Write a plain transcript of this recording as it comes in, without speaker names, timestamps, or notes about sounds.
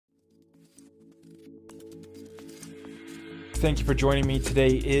Thank you for joining me.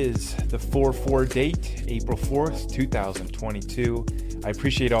 Today is the 4/4 date, April 4th, 2022. I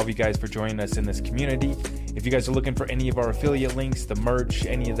appreciate all of you guys for joining us in this community. If you guys are looking for any of our affiliate links, the merch,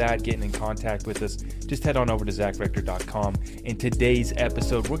 any of that, getting in contact with us, just head on over to zachrector.com. In today's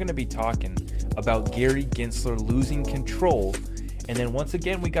episode, we're going to be talking about Gary Gensler losing control. And then once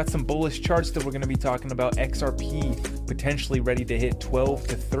again, we got some bullish charts that we're going to be talking about. XRP potentially ready to hit $12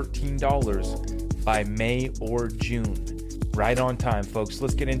 to $13 by May or June. Right on time, folks.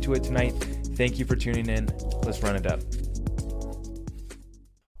 Let's get into it tonight. Thank you for tuning in. Let's run it up.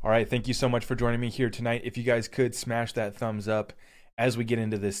 All right, thank you so much for joining me here tonight. If you guys could smash that thumbs up as we get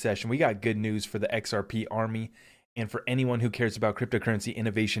into this session. We got good news for the XRP army and for anyone who cares about cryptocurrency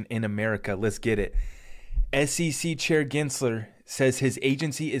innovation in America. Let's get it. SEC Chair Gensler says his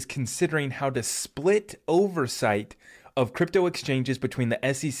agency is considering how to split oversight of crypto exchanges between the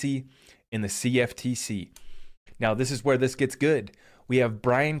SEC and the CFTC. Now, this is where this gets good. We have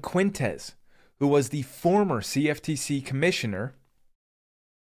Brian Quintenz, who was the former CFTC commissioner,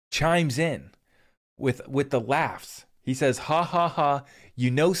 chimes in with the laughs. He says, ha, ha, ha, you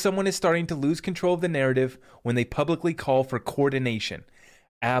know someone is starting to lose control of the narrative when they publicly call for coordination.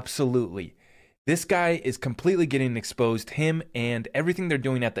 Absolutely. This guy is completely getting exposed, him and everything they're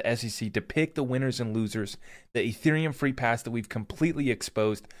doing at the SEC to pick the winners and losers, the Ethereum free pass that we've completely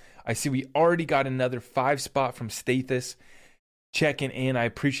exposed. I see we already got another 5 spot from Stathis checking in. I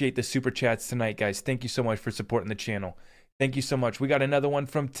appreciate the super chats tonight, guys. Thank you so much for supporting the channel. Thank you so much. We got another one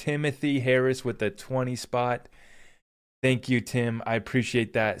from Timothy Harris with the 20 spot. Thank you, Tim. I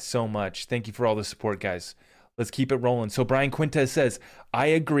appreciate that so much. Thank you for all the support, guys. Let's keep it rolling. So Brian Quintenz says, I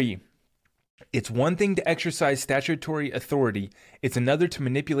agree. It's one thing to exercise statutory authority. It's another to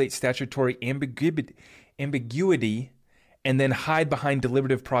manipulate statutory ambiguity and then hide behind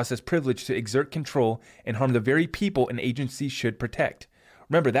deliberative process privilege to exert control and harm the very people an agency should protect.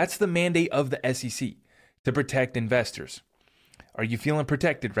 Remember, that's the mandate of the SEC, to protect investors. Are you feeling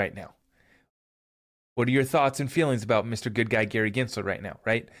protected right now? What are your thoughts and feelings about Mr. Good Guy Gary Gensler right now,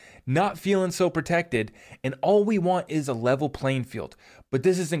 right? Not feeling so protected, and all we want is a level playing field. But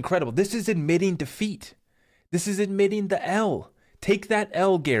this is incredible. This is admitting defeat. This is admitting the L. Take that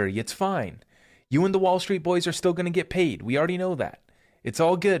L, Gary. It's fine. You and the Wall Street boys are still going to get paid. We already know that. It's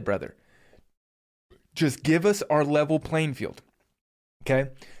all good, brother. Just give us our level playing field. Okay?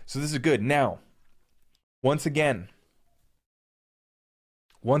 So this is good. Now, once again,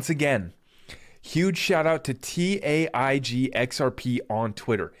 huge shout out to TAIGXRP on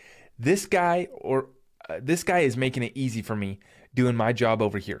Twitter. This guy is making it easy for me doing my job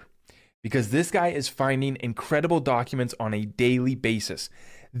over here, because this guy is finding incredible documents on a daily basis.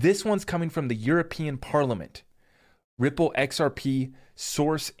 This one's coming from the European Parliament. Ripple XRP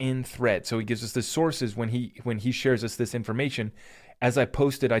source in thread. So he gives us the sources when he shares us this information. As I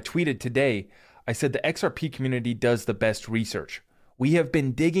tweeted today, I said the XRP community does the best research. We have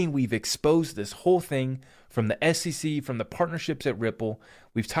been digging, we've exposed this whole thing from the SEC, from the partnerships at Ripple.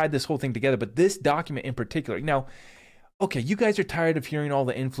 We've tied this whole thing together, but this document in particular. Now, okay, you guys are tired of hearing all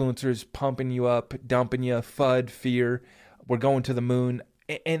the influencers pumping you up, dumping you, FUD, fear, we're going to the moon.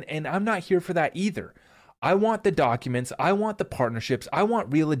 And I'm not here for that either. I want the documents. I want the partnerships. I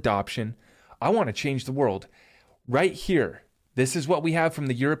want real adoption. I want to change the world. Right here, this is what we have from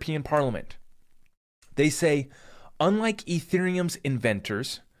the European Parliament. They say, unlike Ethereum's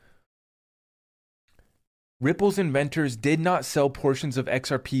inventors, Ripple's inventors did not sell portions of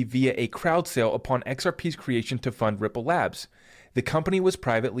XRP via a crowd sale upon XRP's creation to fund Ripple Labs. The company was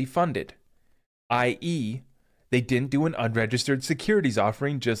privately funded, i.e., they didn't do an unregistered securities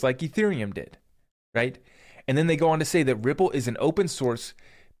offering just like Ethereum did, right? And then they go on to say that Ripple is an open source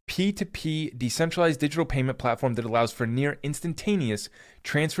P2P decentralized digital payment platform that allows for near instantaneous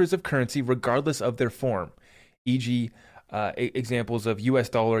transfers of currency regardless of their form, e.g. Examples of US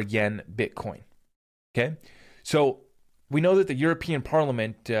dollar, yen, Bitcoin. Okay, so we know that the European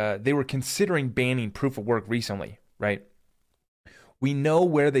Parliament, they were considering banning proof of work recently, right? We know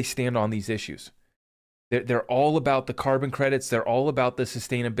where they stand on these issues. They're all about the carbon credits. They're all about the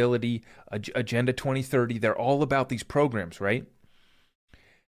sustainability, Agenda 2030. They're all about these programs, right?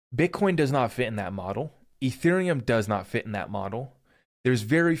 Bitcoin does not fit in that model. Ethereum does not fit in that model. There's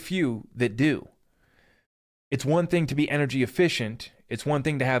very few that do. It's one thing to be energy efficient. It's one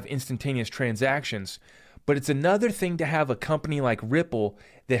thing to have instantaneous transactions. But it's another thing to have a company like Ripple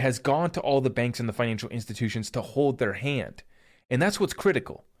that has gone to all the banks and the financial institutions to hold their hand. And that's what's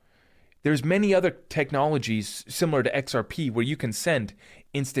critical. There's many other technologies similar to XRP where you can send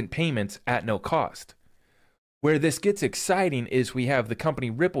instant payments at no cost. Where this gets exciting is we have the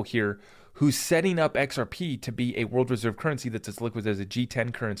company Ripple here who's setting up XRP to be a world reserve currency that's as liquid as a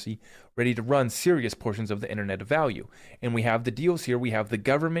G10 currency, ready to run serious portions of the internet of value. And we have the deals here. We have the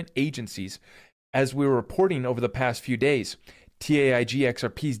government agencies, as we were reporting over the past few days. TAIG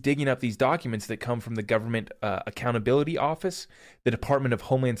XRP is digging up these documents that come from the Government Accountability Office, the Department of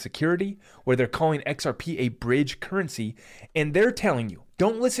Homeland Security, where they're calling XRP a bridge currency. And they're telling you,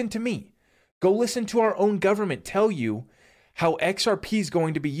 don't listen to me. Go listen to our own government tell you how XRP is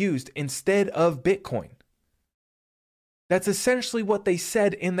going to be used instead of Bitcoin. That's essentially what they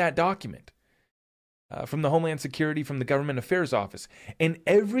said in that document from the Homeland Security, from the Government Affairs Office. And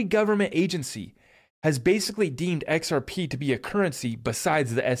every government agency has basically deemed XRP to be a currency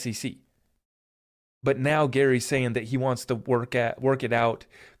besides the SEC. But now Gary's saying that he wants to work it out,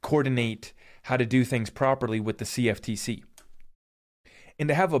 coordinate how to do things properly with the CFTC. And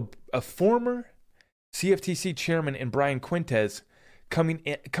to have a former CFTC chairman and Brian Quintes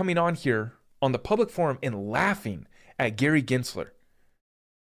coming on here on the public forum and laughing at Gary Gensler.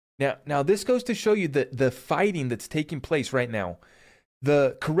 Now this goes to show you that the fighting that's taking place right now,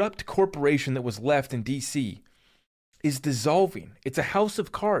 the corrupt corporation that was left in DC is dissolving. It's a house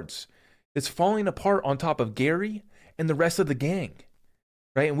of cards. It's falling apart on top of Gary and the rest of the gang,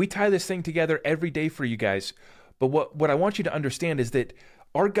 right? And we tie this thing together every day for you guys. But what I want you to understand is that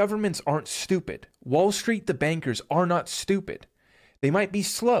our governments aren't stupid. Wall Street, the bankers, are not stupid. They might be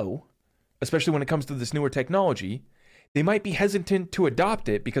slow, especially when it comes to this newer technology. They might be hesitant to adopt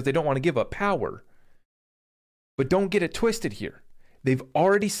it because they don't want to give up power. But don't get it twisted here. They've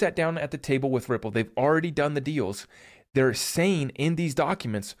already sat down at the table with Ripple. They've already done the deals. They're saying in these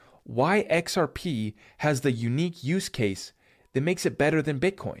documents why XRP has the unique use case that makes it better than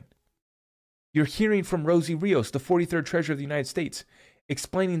Bitcoin. You're hearing from Rosie Rios, the 43rd Treasurer of the United States,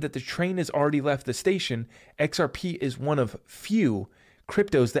 explaining that the train has already left the station. XRP is one of few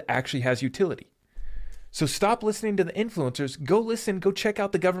cryptos that actually has utility. So stop listening to the influencers. Go check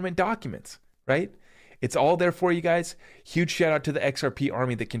out the government documents, right? It's all there for you guys. Huge shout out to the XRP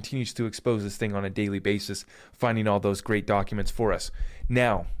army that continues to expose this thing on a daily basis, finding all those great documents for us.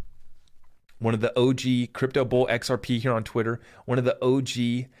 Now, one of the OG Crypto Bull XRP here on Twitter, one of the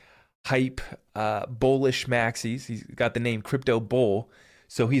OG hype bullish maxis. He's got the name Crypto Bull,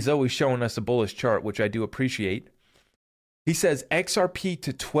 so he's always showing us a bullish chart, which I do appreciate. He says XRP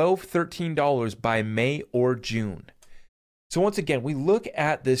to $12, $13 by May or June. So once again, we look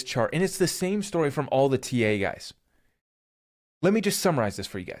at this chart, and it's the same story from all the TA guys. Let me just summarize this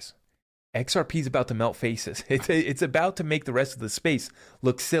for you guys. XRP is about to melt faces. It's about to make the rest of the space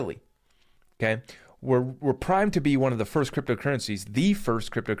look silly. Okay, we're primed to be one of the first cryptocurrencies, the first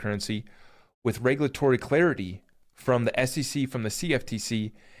cryptocurrency with regulatory clarity from the SEC, from the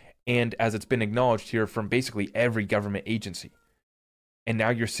CFTC, and as it's been acknowledged here, from basically every government agency. And now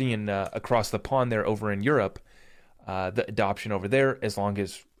you're seeing across the pond there over in Europe, the adoption over there,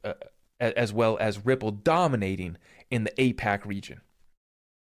 as well as Ripple dominating in the APAC region.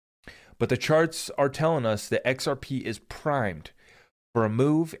 But the charts are telling us that XRP is primed for a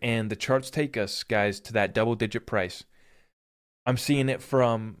move, and the charts take us, guys, to that double-digit price. I'm seeing it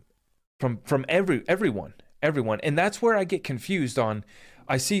from everyone, and that's where I get confused on.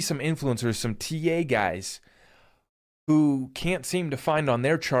 I see some influencers, some TA guys, who can't seem to find on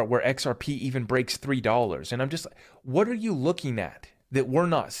their chart where XRP even breaks $3, and I'm just, what are you looking at that we're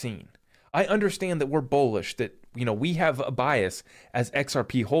not seeing? I understand that we're bullish, that we have a bias as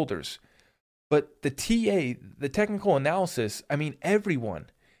XRP holders. But the TA, the technical analysis, I mean, everyone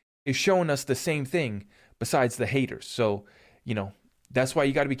is showing us the same thing besides the haters. So, that's why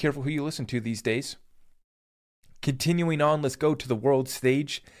you got to be careful who you listen to these days. Continuing on, let's go to the world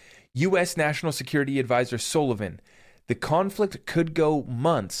stage. U.S. National Security Advisor Sullivan. The conflict could go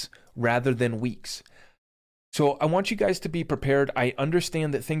months rather than weeks. So I want you guys to be prepared. I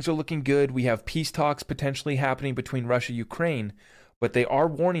understand that things are looking good. We have peace talks potentially happening between Russia and Ukraine, but they are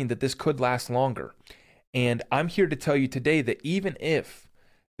warning that this could last longer. And I'm here to tell you today that even if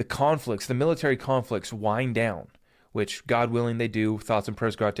the conflicts, the military conflicts wind down, which God willing they do, thoughts and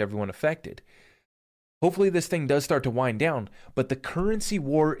prayers go out to everyone affected. Hopefully this thing does start to wind down, but the currency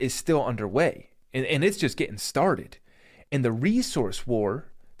war is still underway, and it's just getting started. And the resource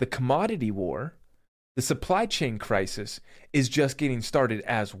war, the commodity war, the supply chain crisis is just getting started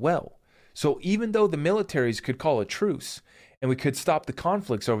as well. So even though the militaries could call a truce and we could stop the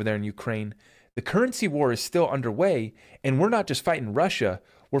conflicts over there in Ukraine, the currency war is still underway, and we're not just fighting Russia,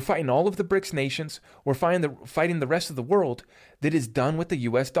 we're fighting all of the BRICS nations, we're fighting the rest of the world that is done with the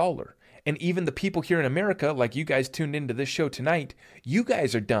US dollar. And even the people here in America, like you guys tuned into this show tonight, you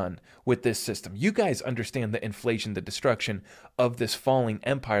guys are done with this system. You guys understand the inflation, the destruction of this falling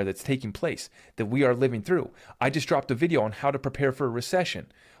empire that's taking place, that we are living through. I just dropped a video on how to prepare for a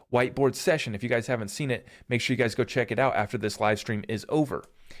recession. Whiteboard session. If you guys haven't seen it, make sure you guys go check it out after this live stream is over.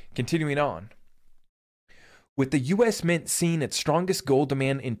 Continuing on. With the U.S. Mint seeing its strongest gold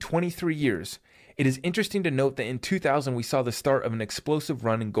demand in 23 years, it is interesting to note that in 2000 we saw the start of an explosive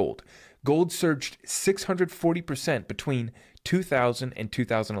run in gold. Gold surged 640% between 2000 and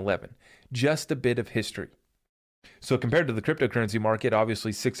 2011. Just a bit of history. So compared to the cryptocurrency market,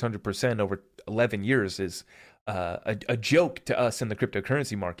 obviously 600% over 11 years is a joke to us in the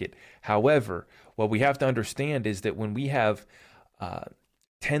cryptocurrency market. However, what we have to understand is that when we have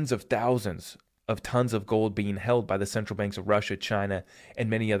tens of thousands of tons of gold being held by the central banks of Russia, China, and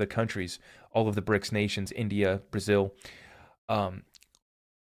many other countries, all of the BRICS nations, India, Brazil,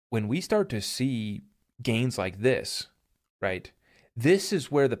 when we start to see gains like this, right, this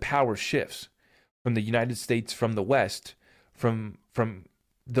is where the power shifts from the United States, from the West, from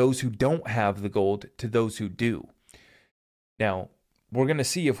those who don't have the gold to those who do. Now, we're going to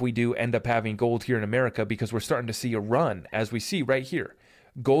see if we do end up having gold here in America, because we're starting to see a run, as we see right here.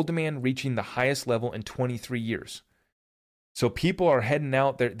 Gold demand reaching the highest level in 23 years. So people are heading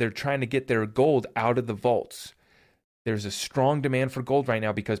out, they're trying to get their gold out of the vaults. There's a strong demand for gold right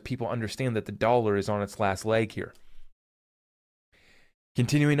now because people understand that the dollar is on its last leg here.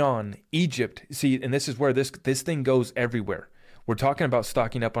 Continuing on, Egypt. See, and this is where this thing goes everywhere. We're talking about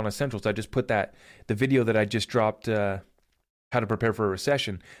stocking up on essentials. I just put the video that I just dropped, how to prepare for a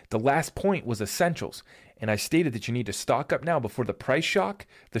recession. The last point was essentials. And I stated that you need to stock up now before the price shock,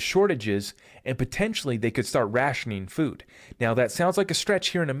 the shortages, and potentially they could start rationing food. Now that sounds like a stretch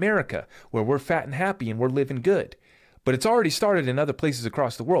here in America, where we're fat and happy and we're living good. But it's already started in other places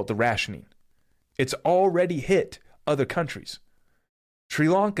across the world, the rationing. It's already hit other countries. Sri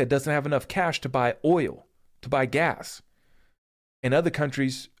Lanka doesn't have enough cash to buy oil, to buy gas. And other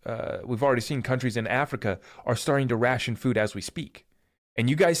countries, we've already seen countries in Africa are starting to ration food as we speak. And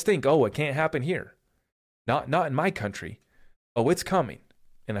you guys think, oh, it can't happen here. Not in my country. Oh, it's coming.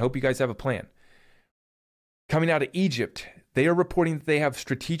 And I hope you guys have a plan. Coming out of Egypt, they are reporting that they have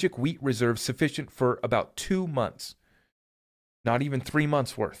strategic wheat reserves sufficient for about 2 months. Not even 3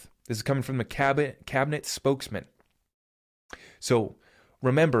 months worth. This is coming from the cabinet spokesman. So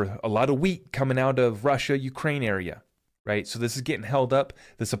remember, a lot of wheat coming out of Russia, Ukraine area. Right? So this is getting held up.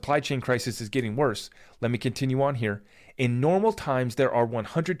 The supply chain crisis is getting worse. Let me continue on here. In normal times, there are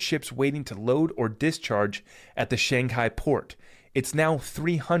 100 ships waiting to load or discharge at the Shanghai port. It's now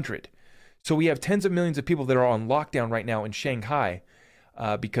 300. So we have tens of millions of people that are on lockdown right now in Shanghai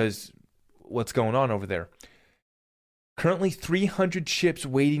because what's going on over there. Currently 300 ships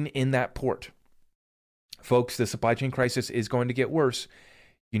waiting in that port. Folks, the supply chain crisis is going to get worse.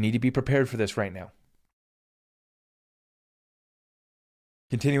 You need to be prepared for this right now.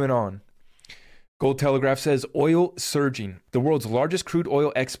 Continuing on, Gold Telegraph says oil surging. The world's largest crude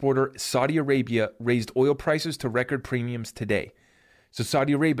oil exporter, Saudi Arabia, raised oil prices to record premiums today. So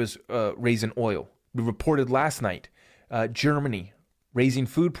Saudi Arabia's raising oil. We reported last night, Germany raising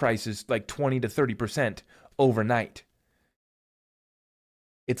food prices like 20 to 30% overnight.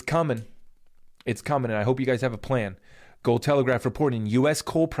 It's coming. It's coming, and I hope you guys have a plan. Gold Telegraph reporting U.S.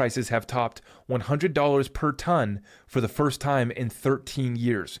 coal prices have topped $100 per ton for the first time in 13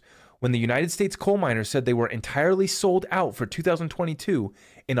 years. When the United States coal miners said they were entirely sold out for 2022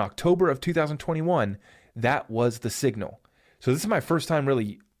 in October of 2021, that was the signal. So this is my first time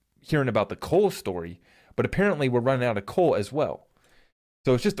really hearing about the coal story, but apparently we're running out of coal as well.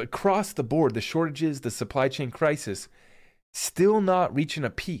 So it's just across the board, the shortages, the supply chain crisis, still not reaching a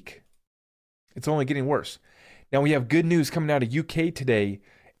peak. It's only getting worse. Now, we have good news coming out of UK today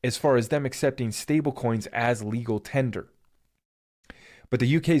as far as them accepting stablecoins as legal tender. But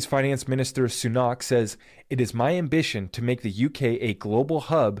the UK's Finance Minister Sunak says, "It is my ambition to make the UK a global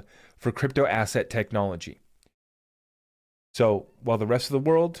hub for crypto asset technology." So while the rest of the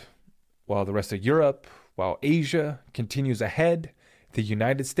world, while the rest of Europe, while Asia continues ahead, the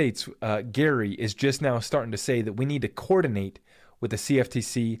United States, Gary, is just now starting to say that we need to coordinate with the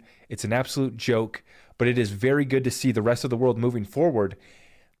CFTC. It's an absolute joke, but it is very good to see the rest of the world moving forward.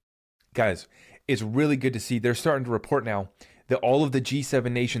 Guys, it's really good to see they're starting to report now that all of the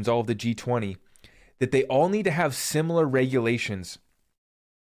G7 nations, all of the G20, that they all need to have similar regulations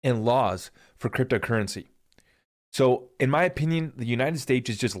and laws for cryptocurrency. So in my opinion, the United States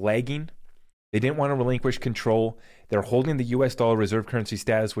is just lagging. They didn't want to relinquish control. They're holding the US dollar reserve currency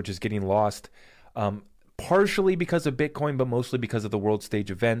status, which is getting lost. Partially because of Bitcoin, but mostly because of the world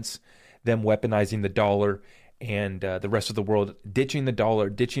stage events. them weaponizing the dollar and the rest of the world ditching the dollar,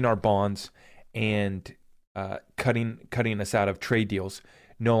 ditching our bonds, and cutting us out of trade deals,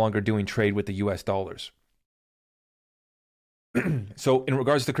 no longer doing trade with the US dollars. So in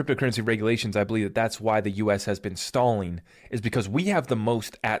regards to the cryptocurrency regulations, I believe that that's why the US has been stalling, is because we have the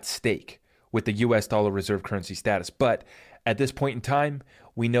most at stake with the US dollar reserve currency status. But at this point in time,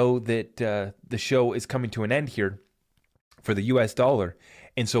 we know that the show is coming to an end here for the US dollar.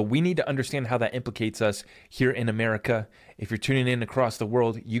 And so we need to understand how that implicates us here in America. If you're tuning in across the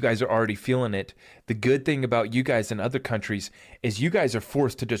world, you guys are already feeling it. The good thing about you guys in other countries is you guys are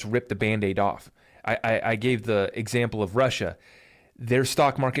forced to just rip the Band-Aid off. I gave the example of Russia. Their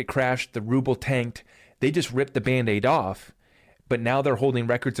stock market crashed, the ruble tanked. They just ripped the Band-Aid off, but now they're holding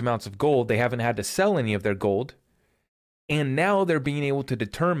records amounts of gold. They haven't had to sell any of their gold. And now they're being able to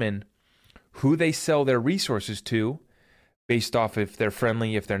determine who they sell their resources to based off if they're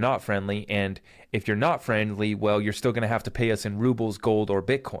friendly, if they're not friendly. And if you're not friendly, well, you're still going to have to pay us in rubles, gold, or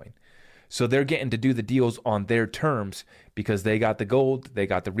Bitcoin. So they're getting to do the deals on their terms because they got the gold, they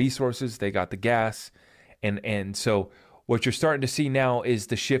got the resources, they got the gas. And so what you're starting to see now is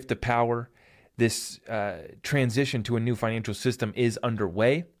the shift to power. This transition to a new financial system is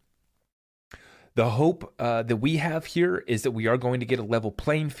underway. The hope that we have here is that we are going to get a level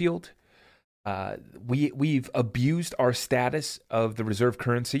playing field. We've abused our status of the reserve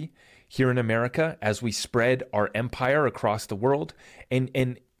currency here in America as we spread our empire across the world. And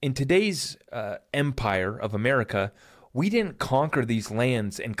in today's empire of America, we didn't conquer these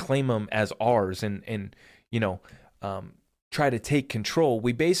lands and claim them as ours and try to take control.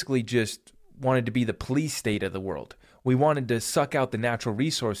 We basically just wanted to be the police state of the world. We wanted to suck out the natural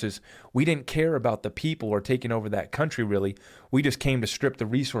resources. We didn't care about the people or taking over that country, really. We just came to strip the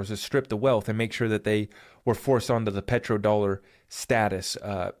resources, strip the wealth, and make sure that they were forced onto the petrodollar status,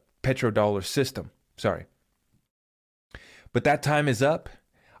 petrodollar system. Sorry. But that time is up.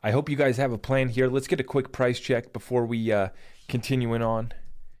 I hope you guys have a plan here. Let's get a quick price check before we continue on.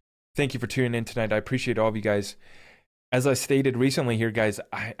 Thank you for tuning in tonight. I appreciate all of you guys. As I stated recently here, guys,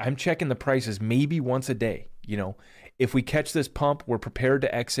 I'm checking the prices maybe once a day. If we catch this pump, we're prepared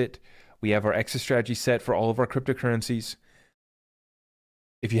to exit. We have our exit strategy set for all of our cryptocurrencies.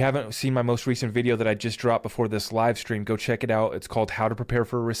 If you haven't seen my most recent video that I just dropped before this live stream, go check it out. It's called How to Prepare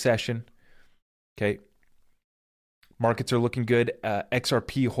for a Recession. Okay. Markets are looking good.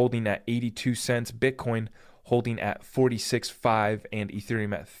 XRP holding at 82 cents. Bitcoin holding at 46.5 and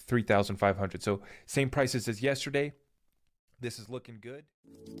Ethereum at 3,500. So same prices as yesterday. This is looking good.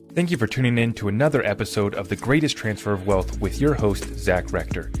 Thank you for tuning in to another episode of The Greatest Transfer of Wealth with your host, Zach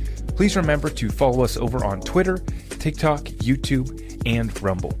Rector. Please remember to follow us over on Twitter, TikTok, YouTube, and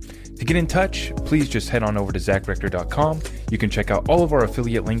Rumble. To get in touch, please just head on over to zachrector.com. You can check out all of our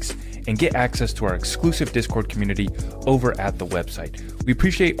affiliate links and get access to our exclusive Discord community over at the website. We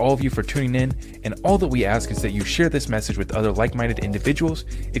appreciate all of you for tuning in, and all that we ask is that you share this message with other like-minded individuals.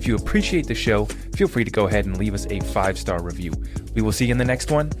 If you appreciate the show, feel free to go ahead and leave us a 5-star review. We will see you in the next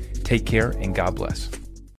one. Take care, and God bless.